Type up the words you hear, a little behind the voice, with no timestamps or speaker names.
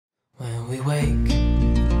When we wake,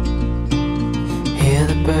 hear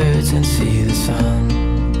the birds and see the sun.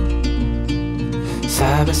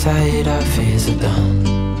 Side by side our fears are done.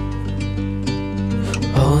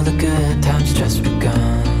 Oh, the good times just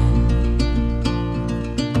begun.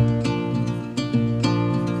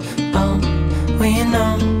 Oh, we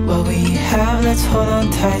know what we have, let's hold on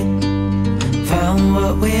tight. Found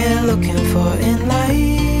what we're looking for in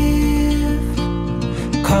life.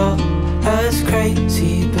 Call us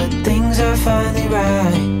crazy, but things are finally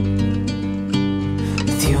right.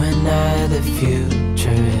 With you and I, the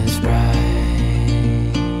future is bright.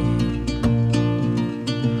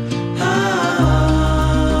 Oh,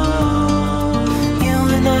 you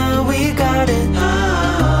and I, we got it.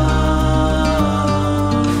 Oh,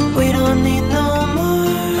 we don't need no more.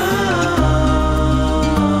 Oh,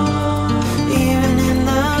 even in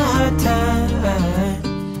the hard times.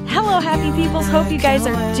 Hello, happy peoples. Hope you guys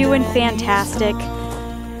are doing fantastic.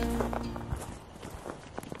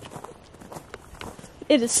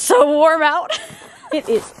 It is so warm out. It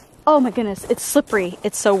is. Oh my goodness, it's slippery.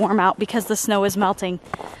 It's so warm out because the snow is melting.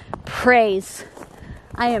 Praise.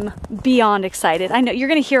 I am beyond excited. I know you're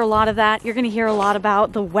going to hear a lot of that. You're going to hear a lot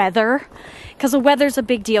about the weather because the weather's a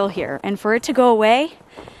big deal here. And for it to go away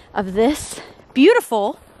of this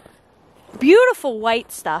beautiful, beautiful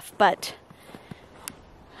white stuff, but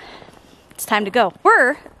it's time to go.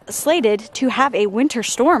 We're slated to have a winter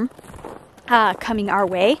storm coming our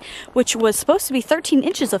way, which was supposed to be 13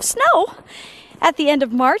 inches of snow at the end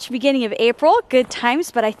of March, beginning of April. Good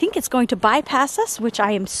times, but I think it's going to bypass us, which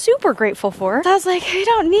I am super grateful for. So I was like, we really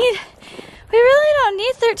don't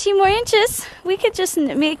need 13 more inches. We could just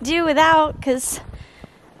make do without, because,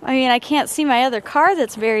 I mean, I can't see my other car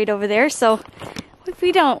that's buried over there, so if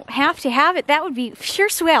we don't have to have it, that would be sure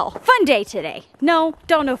swell. Fun day today. No,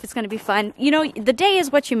 don't know if it's going to be fun. You know, the day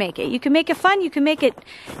is what you make it. You can make it fun, you can make it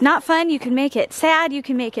not fun, you can make it sad, you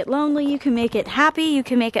can make it lonely, you can make it happy, you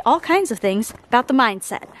can make it all kinds of things about the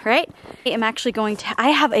mindset, right? I am actually going to, I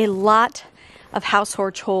have a lot of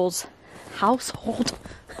household chores. I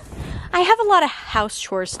have a lot of house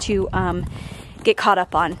chores to get caught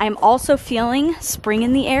up on. I'm also feeling spring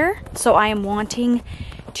in the air, so I am wanting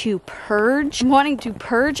to purge. I'm wanting to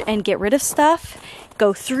purge and get rid of stuff,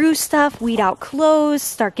 go through stuff, weed out clothes,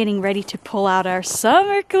 start getting ready to pull out our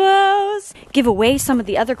summer clothes, give away some of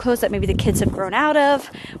the other clothes that maybe the kids have grown out of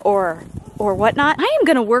or whatnot. I am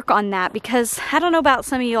going to work on that because I don't know about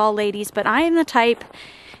some of you all ladies, but I am the type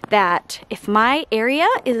that if my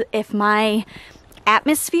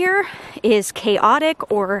atmosphere is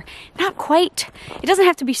chaotic or not quite, it doesn't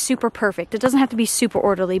have to be super perfect, it doesn't have to be super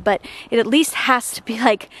orderly, but it at least has to be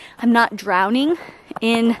like I'm not drowning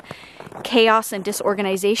in chaos and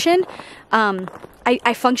disorganization.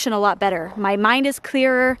 I function a lot better. My mind is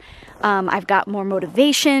clearer. I've got more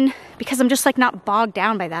motivation because I'm just like not bogged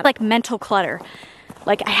down by that, like mental clutter.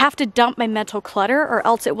 Like I have to dump my mental clutter or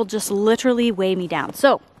else it will just literally weigh me down.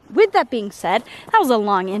 So with that being said, that was a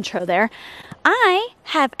long intro there. I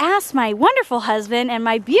have asked my wonderful husband and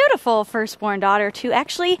my beautiful firstborn daughter to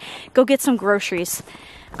actually go get some groceries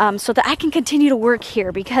so that I can continue to work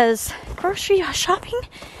here, because grocery shopping,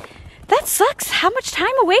 that sucks. How much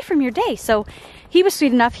time away from your day? So he was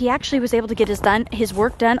sweet enough. He actually was able to get his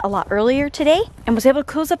work done a lot earlier today and was able to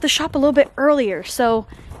close up the shop a little bit earlier. So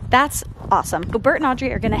that's awesome. So Bert and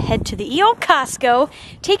Audrey are going to head to the EO Costco,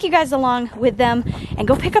 take you guys along with them, and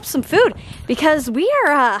go pick up some food because we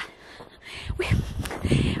are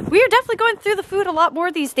definitely going through the food a lot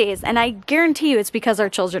more these days, and I guarantee you it's because our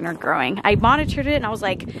children are growing. I monitored it and I was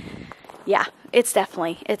like, yeah, it's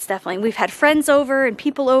definitely. We've had friends over and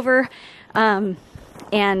people over, and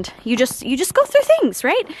you just go through things,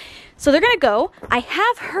 right? So they're gonna go. I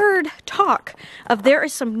have heard talk of there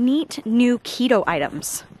is some neat new keto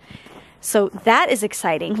items. So that is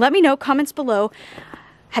exciting. Let me know, comments below.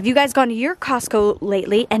 Have you guys gone to your Costco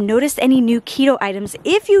lately and noticed any new keto items?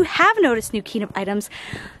 If you have noticed new keto items,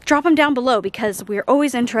 drop them down below because we're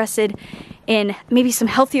always interested in maybe some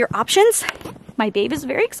healthier options. My babe is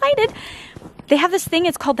very excited. They have this thing,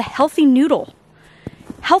 it's called the Healthy Noodle.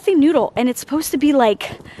 Healthy Noodle, and it's supposed to be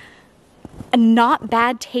like a not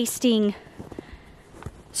bad tasting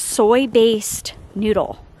soy-based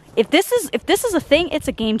noodle. If this is a thing, it's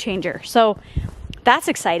a game changer. So that's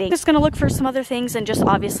exciting. Just gonna look for some other things and just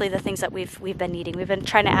obviously the things that we've been needing. We've been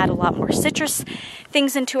trying to add a lot more citrus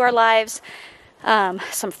things into our lives,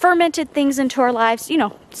 some fermented things into our lives, you know,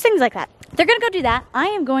 things like that. They're gonna go do that. I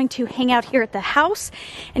am going to hang out here at the house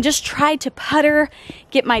and just try to putter,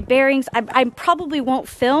 get my bearings. I probably won't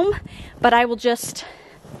film, but I will just,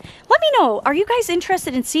 let me know. Are you guys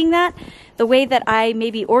interested in seeing that? The way that I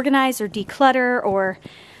maybe organize or declutter or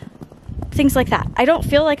things like that. I don't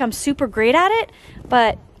feel like I'm super great at it,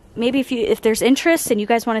 but maybe if there's interest and you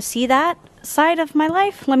guys want to see that side of my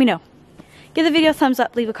life, let me know. Give the video a thumbs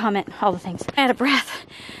up, leave a comment, all the things. I'm out of breath.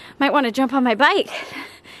 Might want to jump on my bike.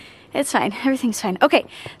 It's fine, everything's fine. Okay,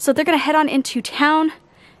 so they're gonna head on into town.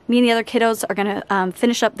 Me and the other kiddos are gonna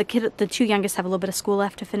finish up. The two youngest have a little bit of school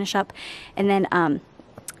left to finish up, and then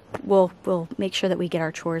we'll make sure that we get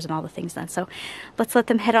our chores and all the things done. So let's let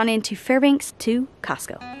them head on into Fairbanks to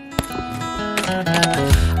Costco.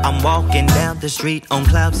 I'm walking down the street on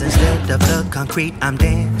clouds instead of the concrete. I'm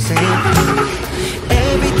dancing.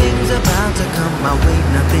 Everything's about to come my way.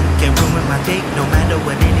 Nothing can ruin my day, no matter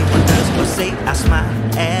what anyone does or say. I smile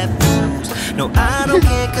at fools. No, I don't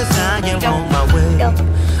care, cause I am on my way up.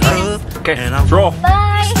 Okay, and I roll.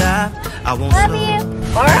 Bye. Stop. I won't Love slow. you.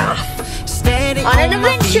 We're off. Steady on an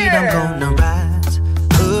my feet, adventure. I'm gonna rise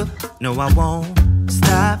up. No, I won't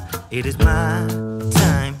stop. It is my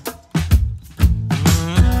time.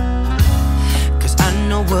 Cause I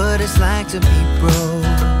know what it's like to be broke.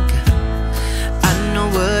 I know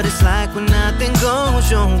what it's like when nothing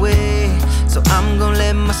goes your way. So I'm gonna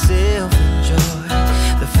let myself enjoy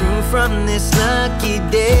the fruit from this lucky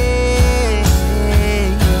day.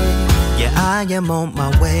 Yeah, I am on my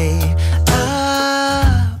way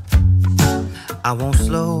up. I won't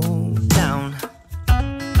slow down.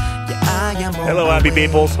 Yeah, I am on Hello, my Abby way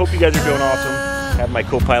Peoples. Hope you guys are doing awesome. I have my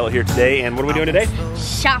co-pilot here today, and what are we doing today?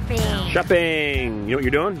 Shopping. Shopping. You know what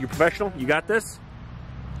you're doing? You're professional? You got this?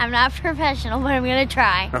 I'm not professional, but I'm gonna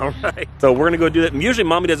try. All right. So we're gonna go do that. Usually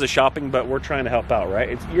mommy does the shopping, but we're trying to help out,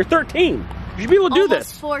 right? You're 13. You should be able to do Almost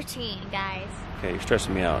this. 14, guys. Okay, you're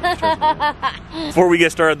stressing me out. Before we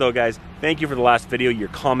get started though, guys, thank you for the last video. Your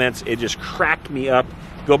comments, it just cracked me up.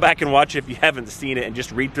 Go back and watch it if you haven't seen it and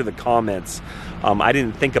just read through the comments. I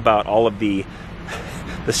didn't think about all of the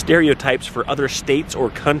stereotypes for other states or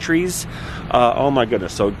countries. Oh my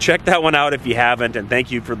goodness. So check that one out if you haven't, and thank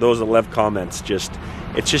you for those that left comments.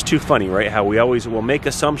 It's just too funny, right? How we always will make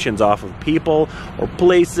assumptions off of people or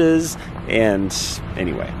places. And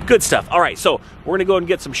anyway, good stuff. All right, so we're gonna go and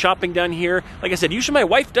get some shopping done here. Like I said, usually my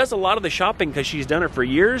wife does a lot of the shopping because she's done it for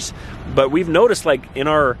years, but we've noticed, like in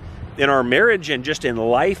our marriage and just in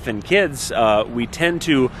life and kids, we tend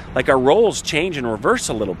to, like, our roles change and reverse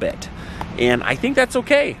a little bit. And I think that's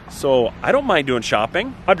okay. So I don't mind doing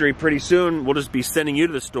shopping. Audrey, pretty soon we'll just be sending you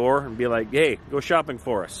to the store and be like, hey, go shopping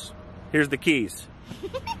for us. Here's the keys.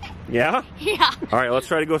 Yeah? Yeah. All right, let's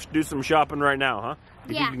try to go do some shopping right now, huh?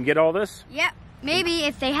 You think you can get all this? Yep. Maybe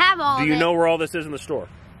if they have all Do you know where all this is in the store?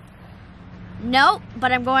 Nope,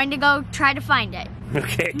 but I'm going to go try to find it.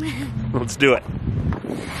 Okay, let's do it.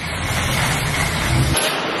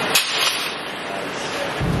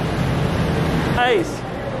 Nice.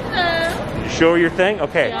 Did you show her your thing?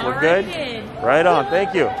 Okay, Yeah, we're good? Right on,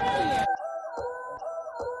 thank you.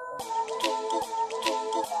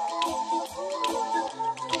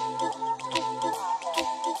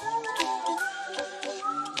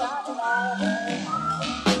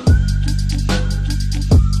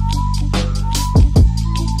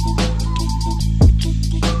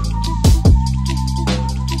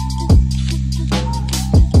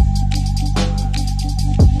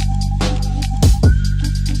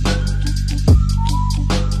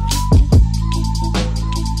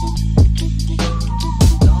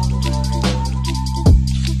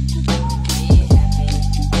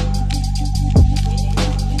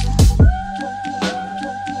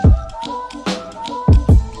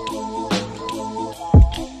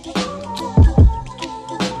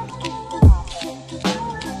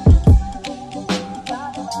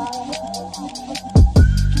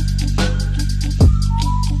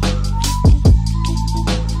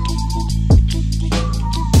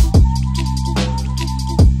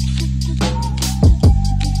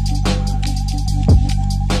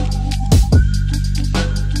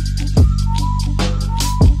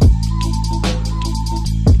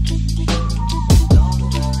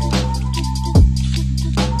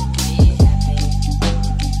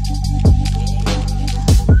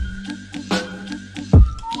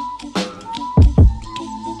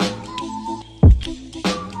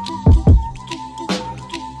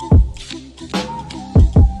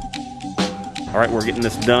 All right, we're getting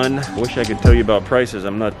this done. I wish I could tell you about prices.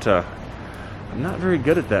 I'm not very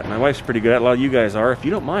good at that. My wife's pretty good at it. A lot of you guys are. If you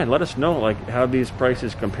don't mind, let us know like how these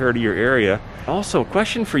prices compare to your area. Also,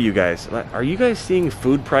 question for you guys. Are you guys seeing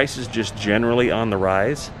food prices just generally on the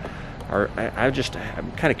rise?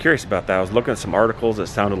 I'm kind of curious about that. I was looking at some articles that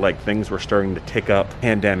sounded like things were starting to tick up,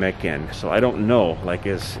 pandemic, and so I don't know. Like,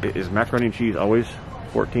 is macaroni and cheese always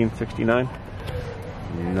 $14.69?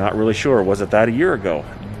 Not really sure. Was it that a year ago?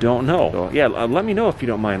 don't know. So, yeah, let me know if you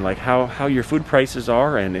don't mind, like how your food prices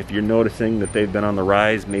are, and if you're noticing that they've been on the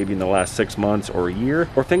rise maybe in the last 6 months or a year,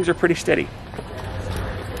 or things are pretty steady.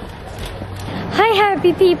 Hi,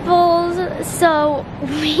 happy peoples. So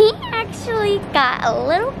we actually got a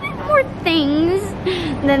little bit more things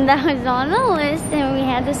than that was on the list, and we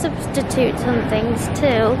had to substitute some things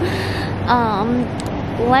too.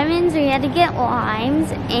 Lemons, we had to get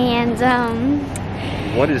limes, and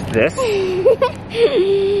what is this?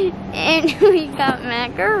 and we got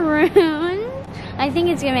macaroons. I think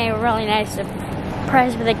it's gonna be a really nice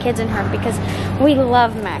surprise for the kids and her, because we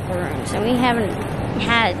love macaroons and we haven't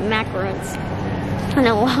had macaroons in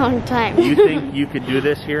a long time. Do you think you could do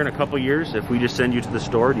this here in a couple years if we just send you to the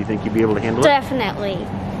store? Do you think you'd be able to handle it? Definitely.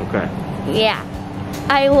 Okay. Yeah.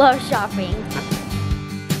 I love shopping.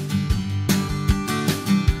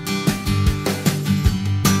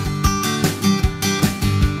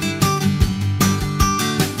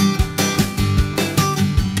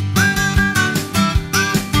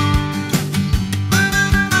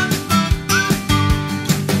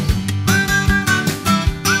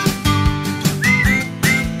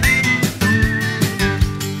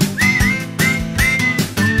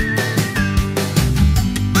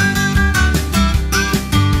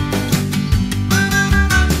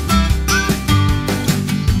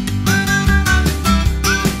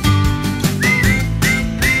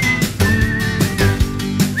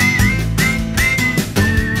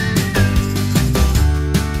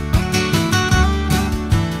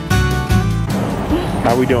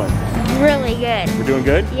 How are we doing? Really good. We're doing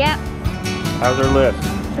good? Yep. How's our list?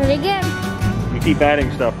 Pretty good. You keep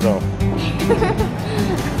adding stuff though.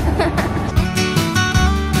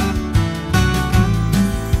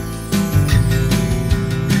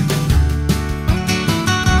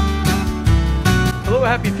 Hello,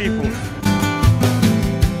 happy people.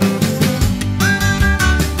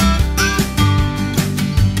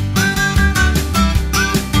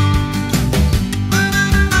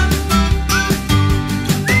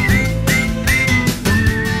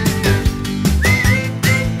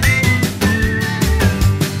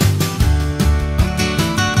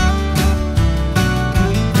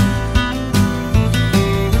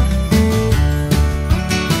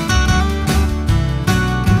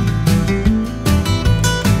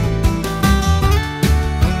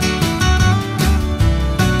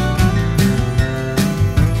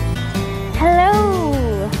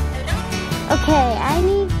 Okay, I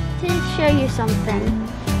need to show you something.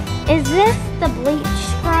 Is this the bleach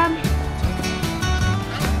scrub?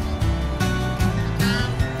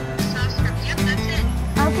 Yep, that's it.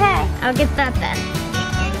 Okay, I'll get that then.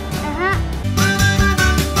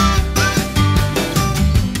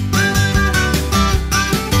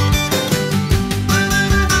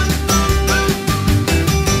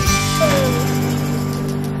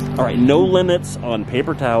 All right, no limits on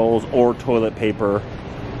paper towels or toilet paper.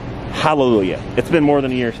 Hallelujah. It's been more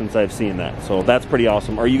than a year since I've seen that, so that's pretty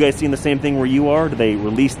awesome. Are you guys seeing the same thing where you are? Do they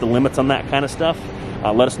release the limits on that kind of stuff?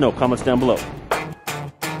 Let us know. Comments down below.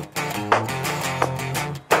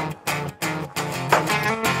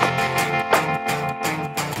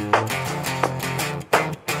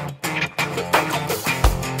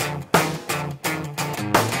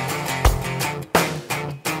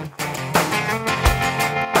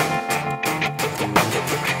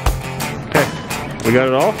 We got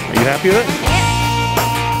it all? Are you happy with it? Yep.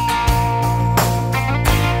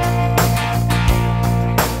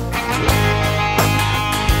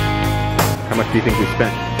 How much do you think we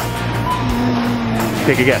spent?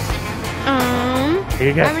 Take a guess.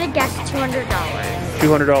 Take a guess. I'm gonna guess $200.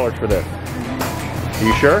 $200 for this. Are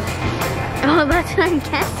you sure? Oh, that's what I'm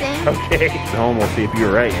guessing. Okay. Home, we'll see if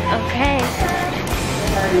you're right. Okay.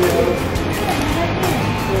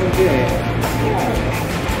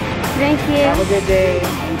 Thank you. Have a good day. You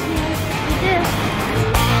too.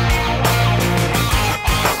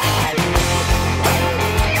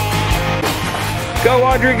 Go,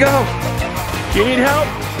 Audrey, go! You need help?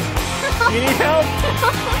 You need help?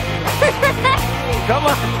 Come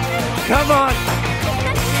on! Come on!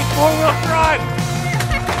 Four-wheel drive!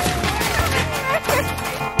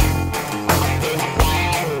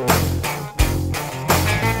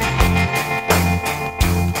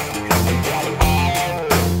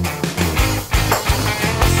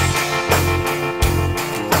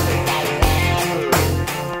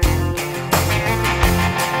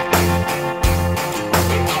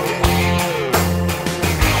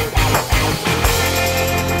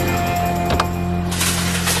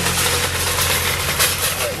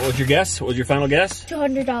 What was your guess? What was your final guess?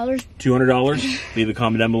 $200. $200? Leave a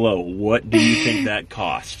comment down below. What do you think that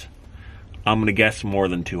cost? I'm gonna guess more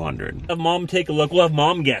than 200. Have Mom take a look. We'll have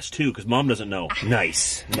Mom guess too, because Mom doesn't know.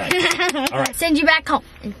 Nice, nice. All right. Send you back home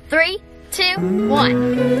in 3, 2,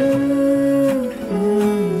 1.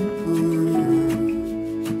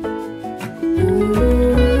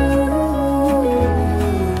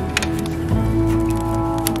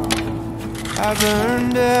 I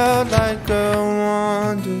burned out like a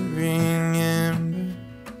wandering ember.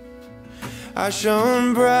 I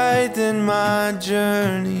shone bright, then my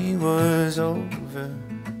journey was over.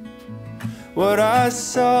 What I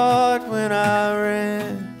sought when I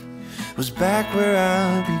ran was back where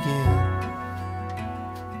I began.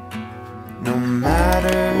 No matter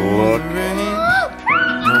the rain,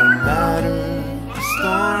 no matter the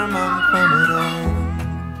storm, I'm coming home.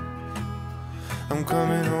 I'm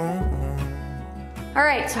coming home. All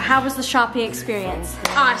right, so how was the shopping experience?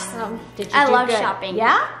 Awesome. Did you I do love good? shopping.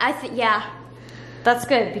 Yeah? Yeah. That's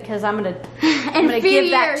good because I'm gonna In a few give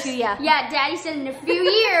years, that to you. Yeah, Daddy said in a few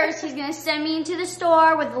years he's gonna send me into the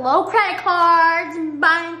store with low credit cards and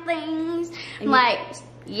buying things. I'm like,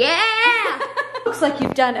 yeah. Looks like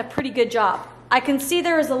you've done a pretty good job. I can see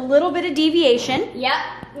there is a little bit of deviation. Yep.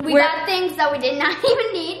 We got things that we did not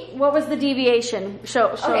even need. What was the deviation? Show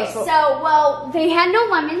us. Okay, so, well, they had no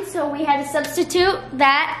lemons, so we had to substitute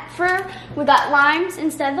that for, we got limes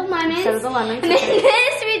instead of the lemons. Instead of the lemons. And then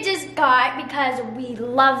this we just got because we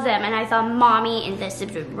love them, and I thought Mommy and this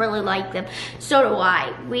would really like them. So do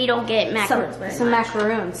I. We don't get macaroons very some much.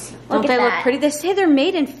 macaroons. Look Don't at they look that. pretty? They say they're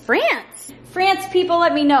made in France. France people,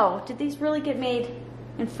 let me know. Did these really get made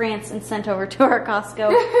in France and sent over to our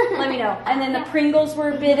Costco? Let me know. And then the Pringles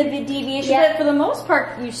were a bit of a deviation, Yep. but for the most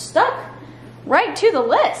part, you stuck right to the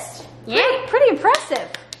list. Yeah. Pretty impressive.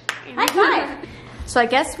 High five. So I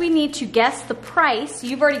guess we need to guess the price.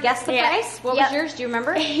 You've already guessed the price. What was yours? Do you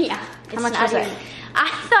remember? Yeah. How much was it? I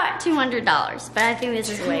thought $200, but I think this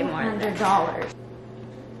is way more than that. $100.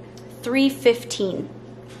 $315.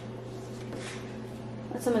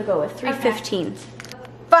 That's what I'm gonna go with. $315.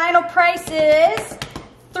 Final price is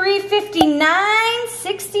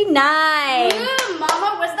 $359.69.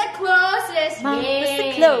 Mama was the closest. Mom was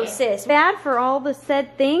the closest. Bad for all the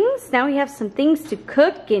said things. Now we have some things to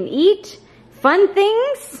cook and eat. Fun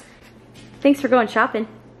things. Thanks for going shopping.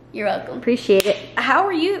 You're welcome. Appreciate it. How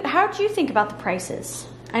did you think about the prices?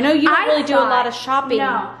 I know you don't really do a lot of shopping.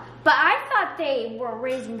 No, but I thought they were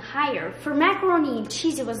raising higher. For macaroni and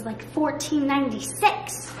cheese, it was like $14.96.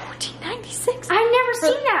 $14.96. I've never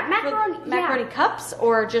seen that. Macaroni cups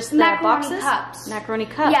or just the Macaroni boxes? cups. Macaroni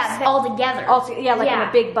cups. Yeah, all together. Yeah, like in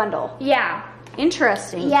a big bundle. Yeah.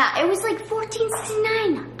 Interesting. Yeah, it was like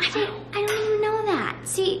 $14.69. I don't even know that.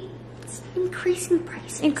 See, it's increasing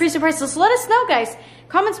prices. Increasing prices. So let us know, guys.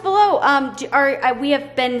 Comments below. We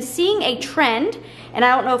have been seeing a trend, and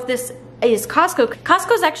I don't know if this is Costco.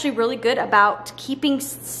 Costco is actually really good about keeping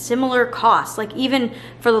similar costs, like even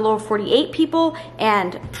for the lower 48 people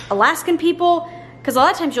and Alaskan people, because a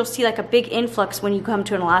lot of times you'll see like a big influx when you come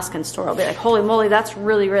to an Alaskan store. It'll be like, holy moly, that's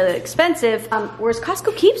really, really expensive. Whereas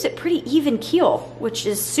Costco keeps it pretty even keel, which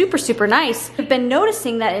is super, super nice. I've been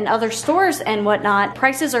noticing that in other stores and whatnot,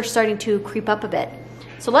 prices are starting to creep up a bit.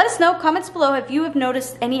 So let us know, comments below, if you have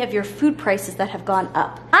noticed any of your food prices that have gone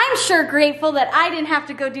up. I'm sure grateful that I didn't have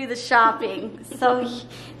to go do the shopping. So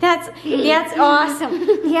that's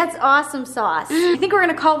awesome. That's awesome sauce. I think we're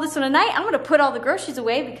gonna call this one a night. I'm gonna put all the groceries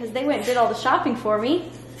away because they went and did all the shopping for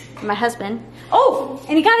me. My husband. Oh,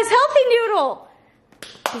 and he got his healthy noodle.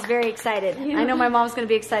 He's very excited. I know my mom's gonna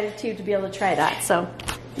be excited too to be able to try that. So,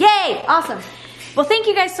 yay, awesome. Well, thank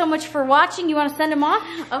you guys so much for watching. You want to send them off?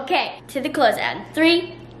 Okay, to the closeout.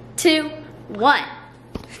 3, 2, 1.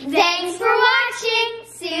 Thanks for watching.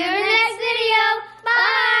 See you in the next video.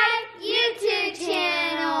 Bye, YouTube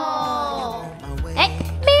channel. Hey,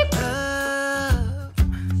 beep.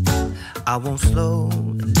 I won't slow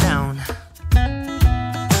down.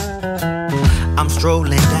 I'm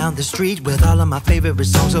strolling down the street with all of my favorite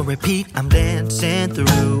songs on repeat. I'm dancing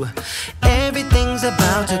through. Everything's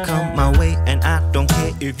about to come my way, and I don't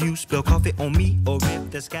care if you spill coffee on me or if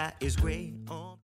the sky is gray.